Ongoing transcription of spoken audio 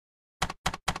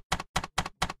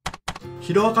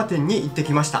ヒロアカ店に行って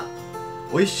きました。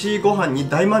美味しいご飯に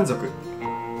大満足。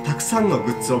たくさんの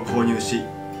グッズを購入し、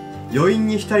余韻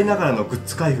に浸りながらのグッ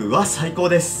ズ開封は最高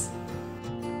です。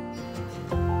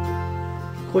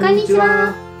こんにち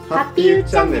は、ハッピーうっ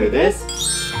ちゃんねるで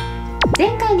す。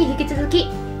前回に引き続き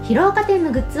ヒロアカ店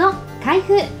のグッズを開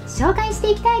封紹介し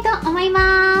ていきたいと思い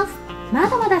ます。ま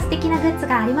だまだ素敵なグッズ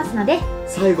がありますので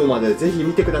最後までぜひ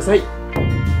見てください。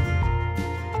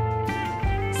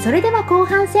それでは後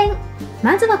半戦、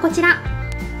まずはこちら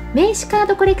名刺カー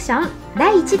ドコレクション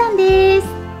第1弾です。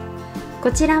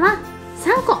こちらは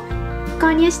3個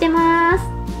購入してます。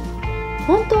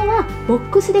本当はボッ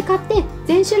クスで買って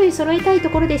全種類揃えたいと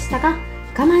ころでしたが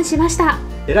我慢しました。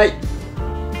えらい。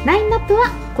ラインナップは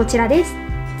こちらです。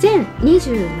全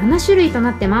27種類と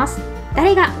なってます。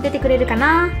誰が出てくれるか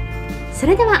な。そ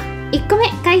れでは1個目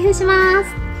開封します。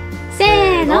せ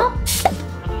ーの。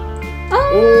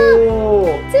お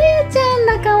ー、つゆちゃん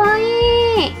だ。かわいい。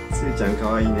つゆちゃんか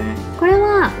わいいね。これ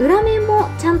は裏面も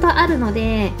ちゃんとあるの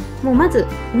で、もうまず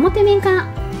表面から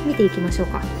見ていきましょう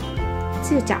か。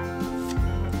つゆちゃん、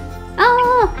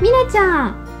みなちゃ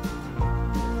ん。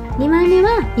2枚目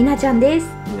はみなちゃんです。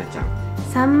みなちゃん。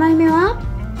3枚目は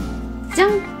じゃ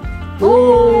ん。お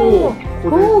お、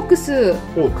ホークス。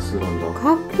ホークスなんだ。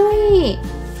かっこいい。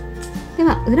で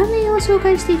は裏面を紹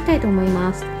介していきたいと思い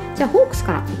ます。じゃあホークス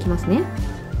からいきますね。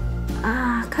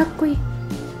かっこいい。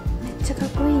めっちゃかっ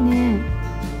こいいね。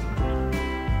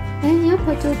やっ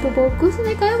ぱちょっとボックス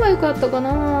で買えばよかったか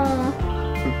な。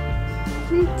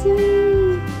めっちゃい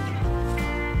い。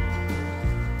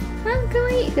か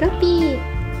わいい。フラッピー。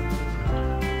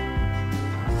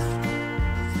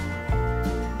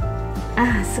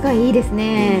すごいいいですね。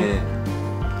いいね。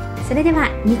それでは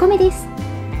2個目です。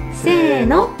せー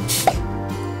の。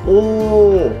お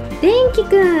お。電気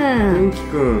くん。電気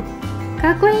くん。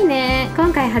かっこいいね。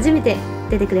今回初めて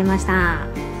出てくれました。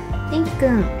電気く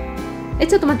ん。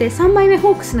ちょっと待って、3枚目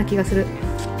ホークスな気がする。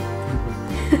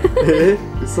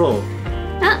嘘。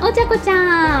お茶子ち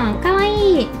ゃん。かわ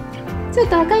いい。ちょっ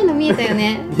と赤いの見えたよ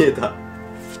ね。見えた。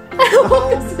ホ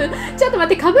ークス。ちょっと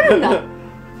待って、かぶるんだ。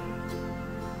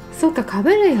そうか、かぶ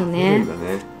るよね。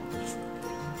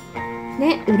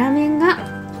で、裏面が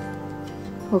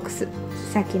ホークス。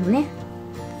さっきのね。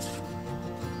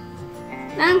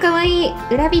かわいい。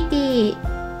グラビティ。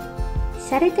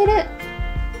しゃれてる。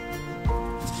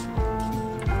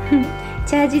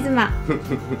チャージ妻。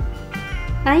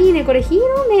いいね。これヒー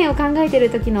ロー名を考えてる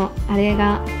時のあれ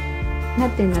がなっ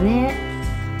てんだね。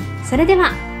それで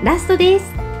はラストで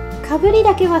す。かぶり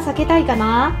だけは避けたいか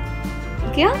な。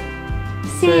いくよ。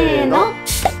せーの。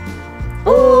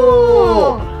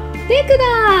おー、デク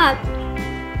だ。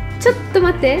ちょっと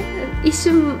待って、一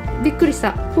瞬びっくりし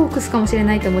た。ホークスかもしれ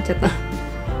ないと思っちゃった。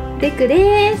デク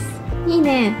です。いい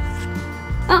ね。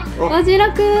わじ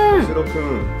らくん。ちょ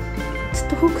っ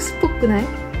とホークスっぽくない？違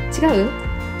う？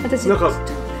私なんかホー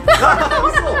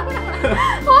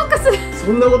クス。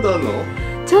そんなことあんの？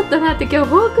ちょっと待って、今日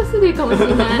ホークスデーかもし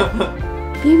れない。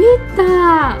ビビっ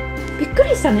た。びっく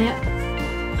りしたね。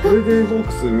これでホー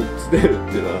クス3つ出る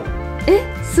ってな。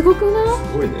すごくない？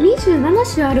すごいね。27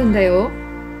種あるんだよ。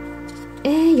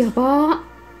やばー。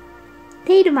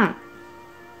テイルマン。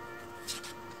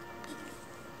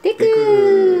デク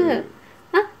ー。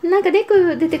なんかデ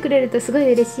ク出てくれるとすご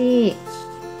い嬉しい。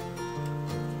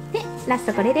で、ラス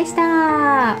トこれでし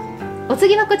た。お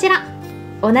次はこちら。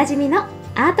おなじみの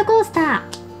アートコースタ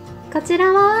ー。こち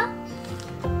らは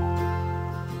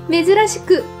珍し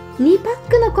く2パッ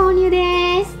クの購入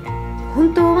です。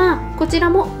本当はこちら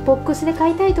もボックスで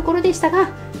買いたいところでしたが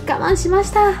我慢しま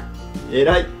した。え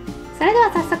らい。それで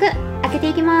は早速開けて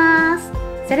いきます。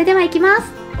それではいきま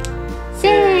す。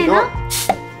せーの。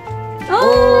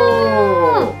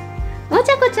おち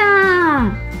ゃこちゃ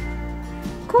ん。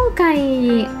今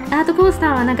回アートコース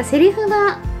ターはなんかセリフ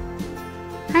が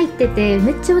入ってて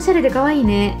めっちゃおしゃれで可愛い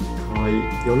ね。可愛い。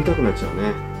読みたくなっちゃう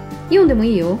ね。読んでも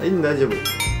いいよ。大丈夫。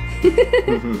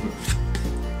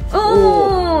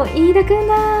飯田くん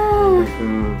だ。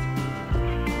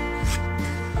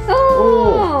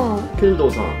剣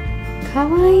道さん。か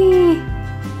わいい。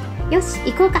よし、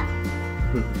行こうか。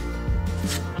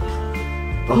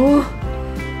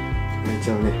泣い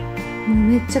ちゃうね。もう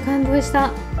めっちゃ感動し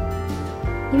た。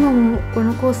今もこ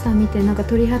のコースター見てなんか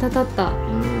鳥肌立った。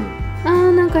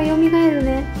なんか蘇る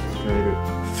ね。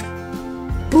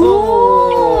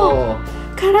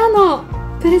からの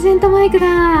プレゼントマイク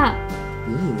だ。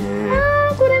いいね。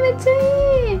これめっちゃ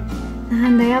いい。な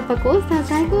んだ、やっぱコースター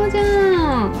最高じ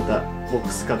ゃん。またボック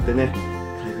ス買ってね、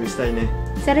開封したいね。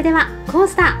それではコー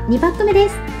スター2パック目で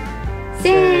す。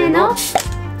せーの。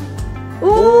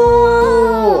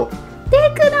デ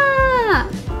クだ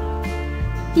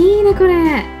こ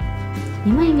れ。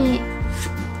2枚目。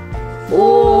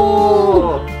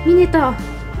おお、見れた。い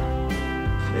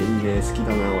いね、好き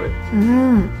だな俺。う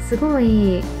ん、すご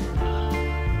い。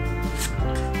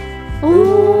おお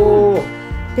お、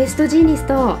ベストジーニス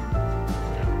ト。かっ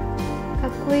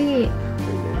こいい。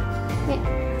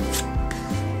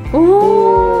お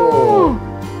お、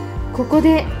ここ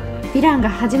でヴィランが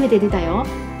初めて出たよ。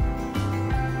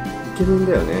イケメン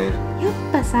だよね。やっ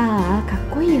ぱさ、かっ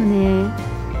こいいよね。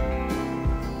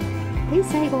で、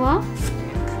最後は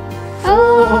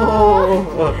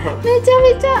めちゃ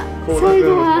めちゃ最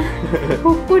後は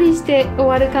ほっこりして終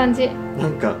わる感じ。な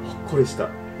んかほっこりした。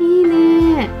いい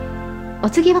ね。お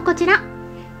次はこちら、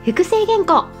複製原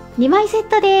稿2枚セッ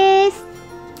トです。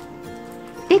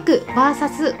レク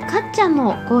VS かっちゃん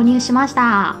の購入しまし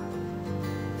た。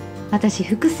私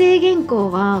複製原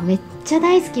稿はめっちゃ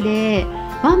大好きで、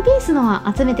ワンピースの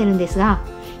は集めてるんですが、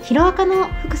ヒロアカの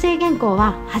複製原稿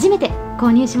は初めて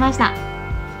購入しました。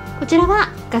こちらは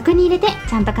額に入れて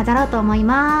ちゃんと飾ろうと思い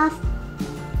ます。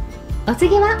お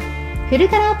次はフル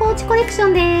カラーポーチコレクショ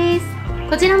ンです。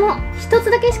こちらも一つ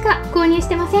だけしか購入し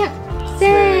てません。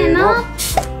せーの。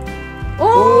お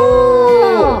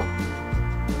お、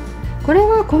これ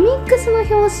はコミックスの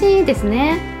表紙です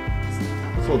ね。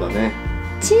そうだね。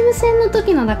チーム戦の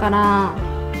時のだから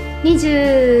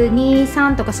22、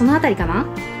3とかそのあたりかな。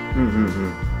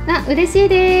あ、嬉しい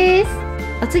です。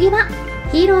お次は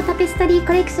ヒーロータペストリー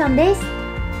コレクションです。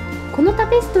このタ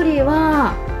ペストリー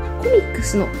はコミック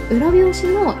スの裏表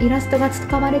紙のイラストが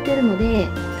使われているので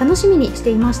楽しみにし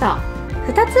ていました。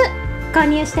2つ購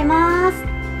入してます。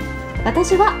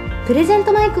私はプレゼン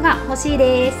トマイクが欲しい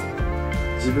です。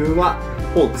自分は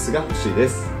ホークスが欲しいで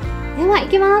す。では行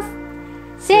きます。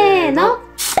せーの。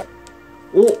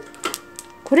お、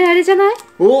これあれじゃない？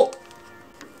お、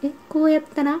こうやっ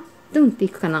たらドンってい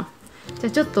くかな。じゃ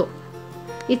あちょっと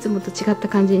いつもと違った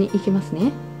感じにいきます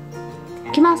ね。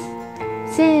いきます。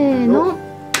せーの。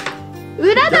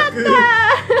裏だっ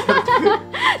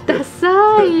たダ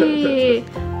サーい。め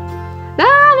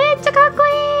っちゃかっこ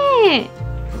いい。かっ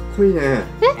こいいね。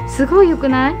すごいよく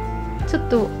ない？ちょっ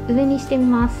と上にしてみ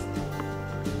ます。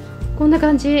こんな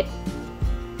感じ。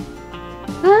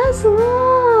す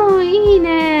ごいいい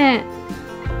ね。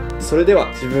それでは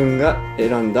自分が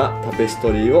選んだタペス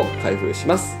トリーを開封し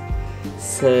ます。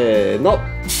せーの。こ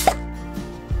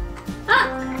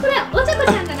れおちゃこち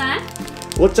ゃんじゃない？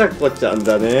おちゃこちゃん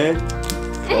だね。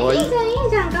かわいい。いいじゃんいい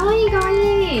じゃん、かわいいかわ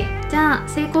いい。じゃあ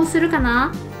成功するか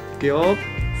な？いくよ。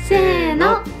せー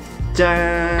の。じゃ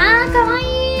ーん。かわい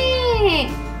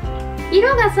い。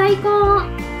色が最高。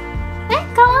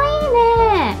かわい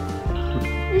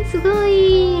いね。すご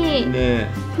い。ね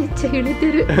めっちゃ揺れ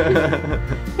てる。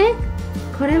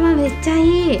これはめっちゃ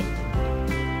いい。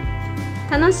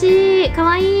楽しい。か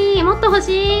わいい。もっと欲し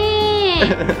い。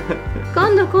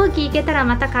今度後期行けたら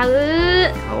また買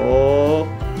う。お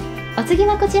次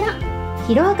はこちら、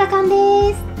ヒロアカ缶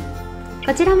です。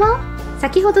こちらも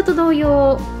先ほどと同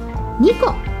様2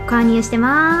個購入して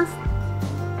ます。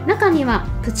中には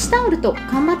プチタオルと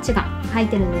缶バッジが入っ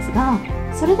てるんですが、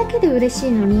それだけで嬉し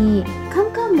いのにカ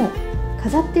ンカンも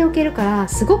飾っておけるから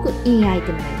すごくいいアイ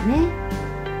テムだよね。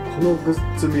このグ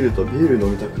ッズ見るとビール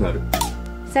飲みたくなる。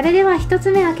それでは1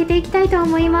つ目開けていきたいと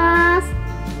思います。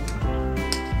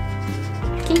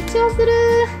緊張する。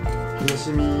楽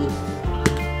しみ。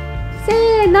せ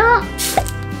ーの。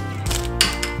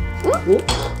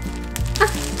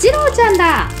ジローちゃん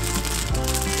だ。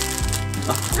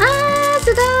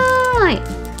すごーい。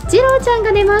ジローちゃん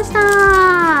が出まし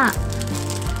た。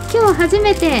今日初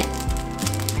めて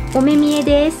お目見え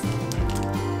です。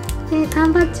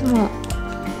缶バッジも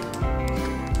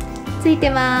ついて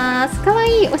ます。かわ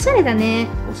いい。おしゃれだね。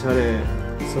おしゃれ。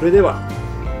それでは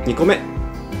2個目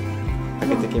開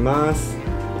けてきます。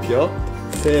いくよ。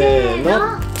せー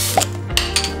の。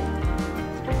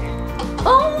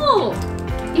お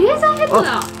ー、イレーザーヘッド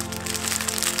だ。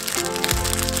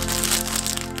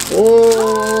お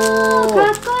ー、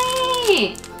かっこい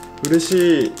い。嬉し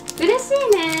い。嬉しい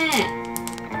ね。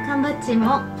缶バッジ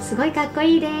もすごいかっこ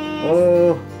いいです。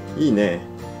おー、いいね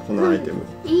このアイテム。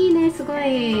いいね、すご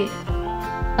い。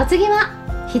お次は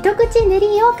一口練り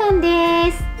羊羹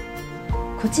です。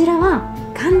こちらは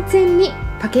完全に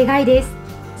パケ買いです。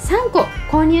3個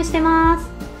購入してま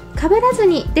す。かぶらず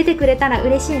に出てくれたら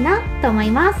嬉しいなと思い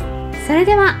ます。それ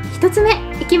では1つ目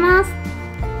いきます。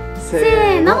せ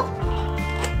ーの。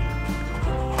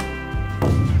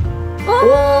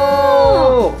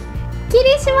おー、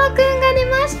霧島くんが出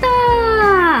まし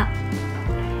た。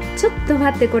ちょっと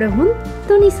待って、これ本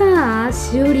当にさ、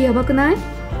しおりやばくない？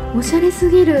おしゃれす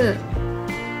ぎる。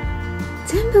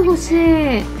全部欲し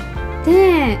い。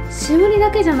でしおりだ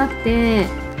けじゃなくて、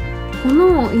こ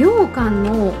の羊羹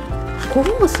の個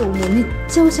包装もめっ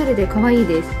ちゃおしゃれで可愛い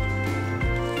です。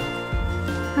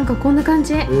なんかこんな感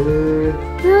じ。なん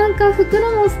か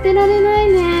袋も捨てられな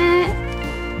いね。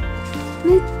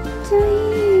めっちゃい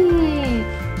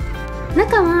い。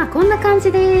中はこんな感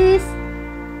じです。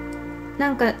な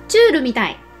んかチュールみた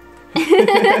い。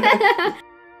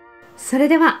それ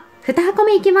では2箱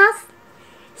目いきます。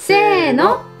せー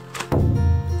の。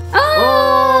お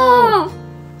ー、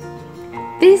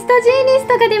ベストジーニス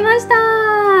トが出まし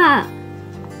た。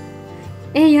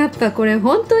やっぱこれ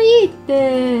ほんといいっ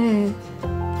て。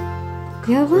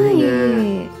やば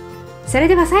い。それ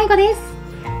では最後で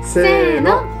す。せー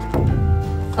の。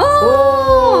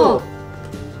おー、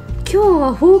今日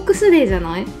はフォークスデーじゃ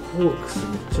ない？フォークス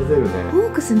めっちゃ出るね。フォ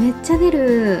ークスめっちゃ出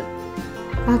る。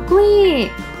かっこいい。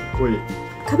かっこいい。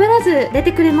かぶらず出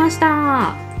てくれまし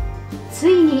た。つ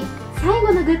いに最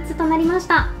後のグッズとなりまし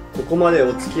た。ここまで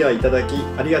お付き合いいただき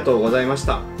ありがとうございまし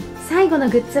た。最後の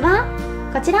グッズは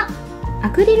こちら、ア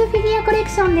クリルフィギュアコレク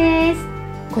ションです。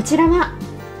こちらは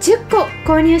10個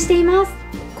購入しています。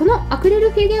このアクリル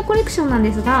フィギュアコレクションなん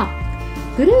ですが、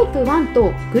グループ1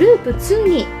とグループ2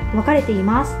に分かれてい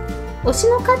ます。推し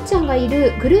のかっちゃんがい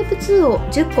るグループ2を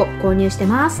10個購入して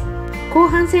ます。後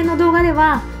半戦の動画で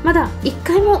はまだ1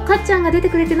回もかっちゃんが出て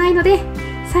くれてないので、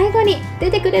最後に出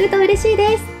てくれると嬉しい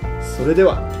です。それで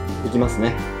はいきます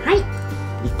ね。はい、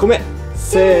1個目、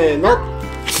せーの。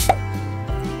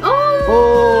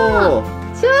おー、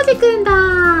庄司くん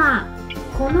だ。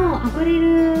このアクリ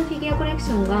ルフィギュアコレク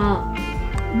ションが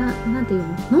なんていう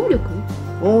の、能力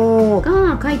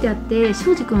が書いてあって、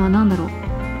庄司くんは何だろう。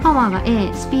パワーが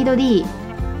A、スピード D、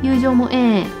友情も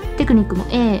A、テクニックも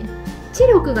A、知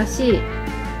力が C、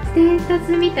ステータ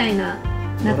スみたいなっ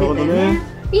てたよね。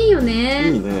いいよ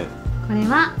ね。いいね。これ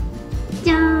は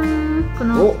じゃーん、こ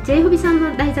の J フビさん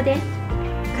の台座で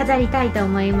飾りたいと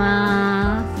思い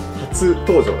ます。初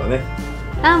登場だね。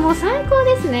もう最高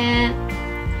ですね。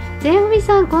 J フビ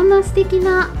さん、こんな素敵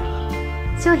な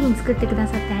商品作ってくだ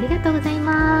さってありがとうござい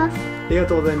ます。ありが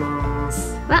とうございま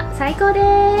す。最高で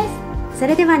す。そ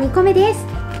れでは2個目です。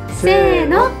せー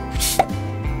の。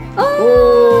お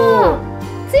ー、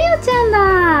つよちゃん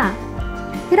だ。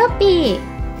フロッピ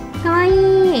ーかわ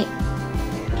いい。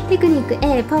テクニック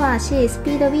A、パワー C、ス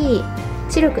ピード B、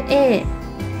知力 A。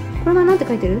これはなんて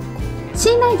書いてる？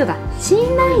信頼度だ。信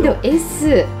頼度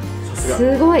S。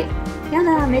すごい。や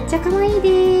だ、めっちゃ可愛い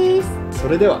です。そ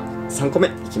れでは3個目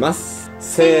いきます。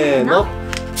せーの。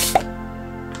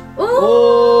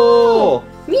お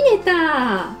ー、ミネ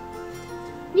タ。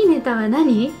ミネタは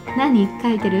何書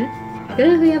いてる？グ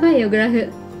ラフやばいよ、グラフ。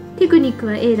テクニック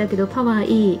は A だけど、パワー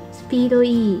E、スピード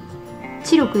E、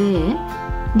知力 A、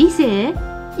理性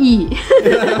E。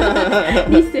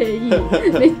理性 E。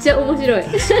めっちゃ面白い。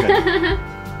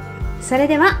それ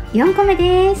では4個目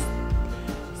です。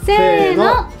せー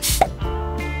の。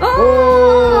お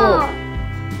ー、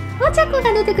おちゃこ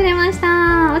が出てくれまし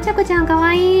た。おちゃこちゃんか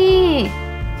わいい。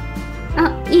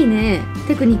いいね。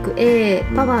テクニック A、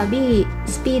パワー B、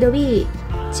スピード B、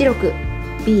知力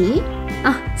B。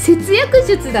節約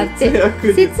術だって。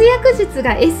節約術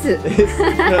が S。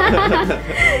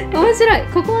面白い。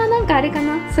ここはなんかあれか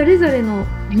な、それぞれの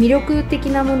魅力的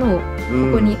なものをこ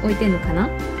こに置いてんのかな。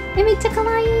めっちゃ可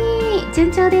愛い。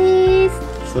順調です。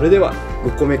それでは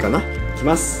5個目かな、いき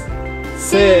ます。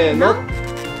せーの。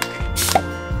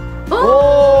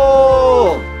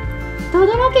おー、とど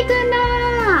ろきくん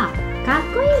だ。かっ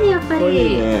こいいね、やっぱ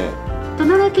り。と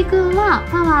どろきくんは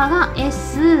パワーが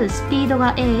S、スピード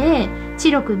が A、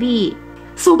知力 B。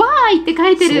そば愛って書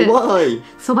いてる。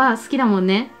そば好きだもん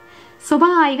ね。そ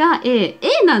ば愛が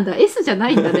A。A なんだ。S じゃな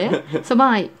いんだね。そ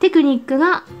ば愛。テクニック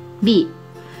が B。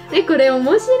これ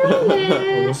面白い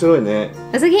ね。面白いね。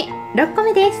お次、6個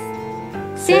目です。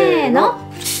せーの。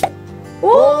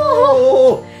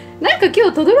おー、なんか今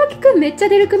日とどろきくんめっちゃ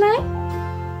出るくない？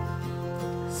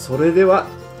それでは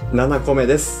7個目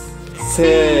です。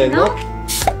せーの。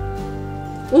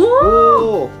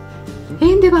おー、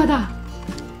エンデバーだ。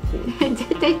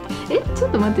絶対、ちょ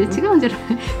っと待って、違うんじゃない？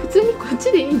普通にこっ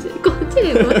ちでいいんじゃない？こっち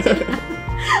で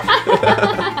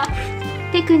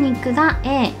テクニックが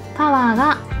A、パワー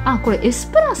がこれ S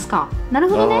プラスか。なる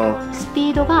ほどね。ス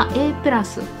ピードが A プラ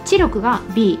ス、知力が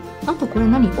B。あとこれ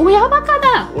何？親バカ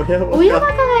だ。親バ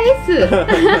カが S。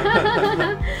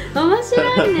面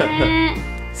白いね。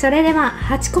それでは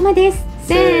8個目です。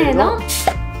せーの。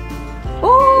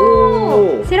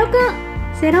おー、セロ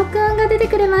くんが出て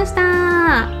くれまし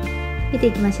た。見て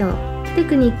いきましょう。テ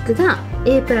クニックが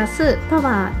A プラス、パ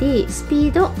ワー D、スピ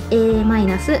ード A マイ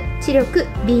ナス、知力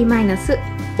B マイナス、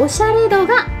おしゃれ度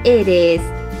が A で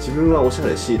す。自分はおしゃ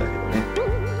れ C だけどね。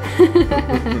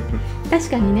確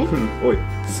かにね。おい、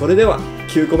それでは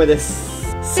9個目で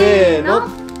す。せーの。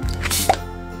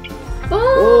お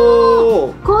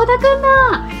お、こうだくん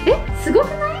だ。すごく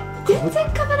ない？全然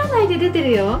かぶらないで出て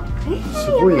るよ。す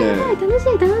ごいね。やばい楽しい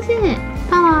楽しい。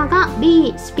パワーが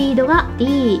B、スピードが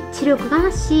D、知力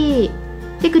が C、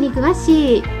テクニックが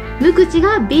C、無口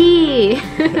が B。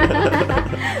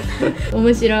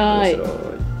面白い。は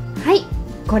い、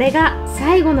これが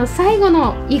最後の最後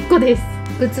の1個です。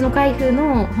グッズの開封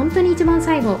の本当に一番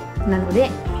最後なので、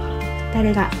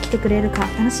誰が来てくれるか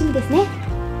楽しみですね。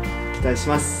期待し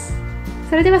ます。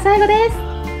それでは最後で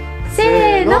す。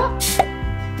せーの。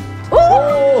お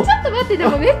お、ちょっと待って、で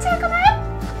もめっちゃ良くない？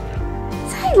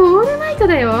最後オールマイト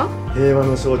だよ。平和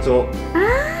の象徴。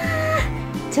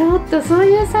ちょっとそう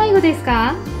いう最後です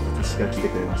か？私が来て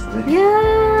くれましたね。いや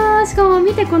ー、しかも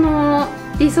見てこの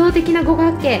理想的な五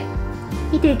角形。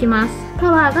見ていきます。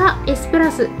パワーが S プ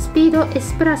ラス、スピード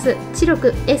S プラス、知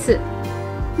力 S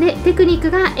で、テクニッ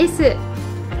クが S、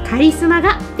カリスマ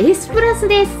が S プラス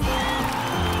です。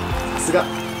さすが。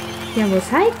いやもう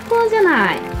最高じゃ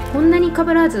ない。こんなに被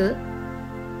らず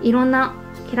いろんな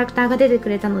キャラクターが出てく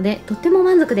れたのでとっても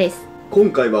満足です。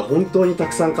今回は本当にた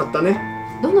くさん買った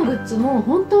ね。どのグッズも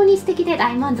本当に素敵で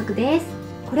大満足です。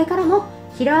これからも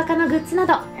ヒロアカのグッズな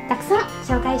どたくさん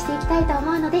紹介していきたいと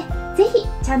思うので、ぜひ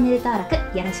チャンネル登録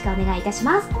よろしくお願いいたし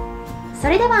ます。そ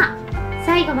れでは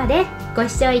最後までご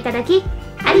視聴いただき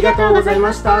ありがとうござい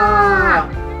ました。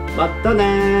また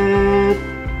ねー。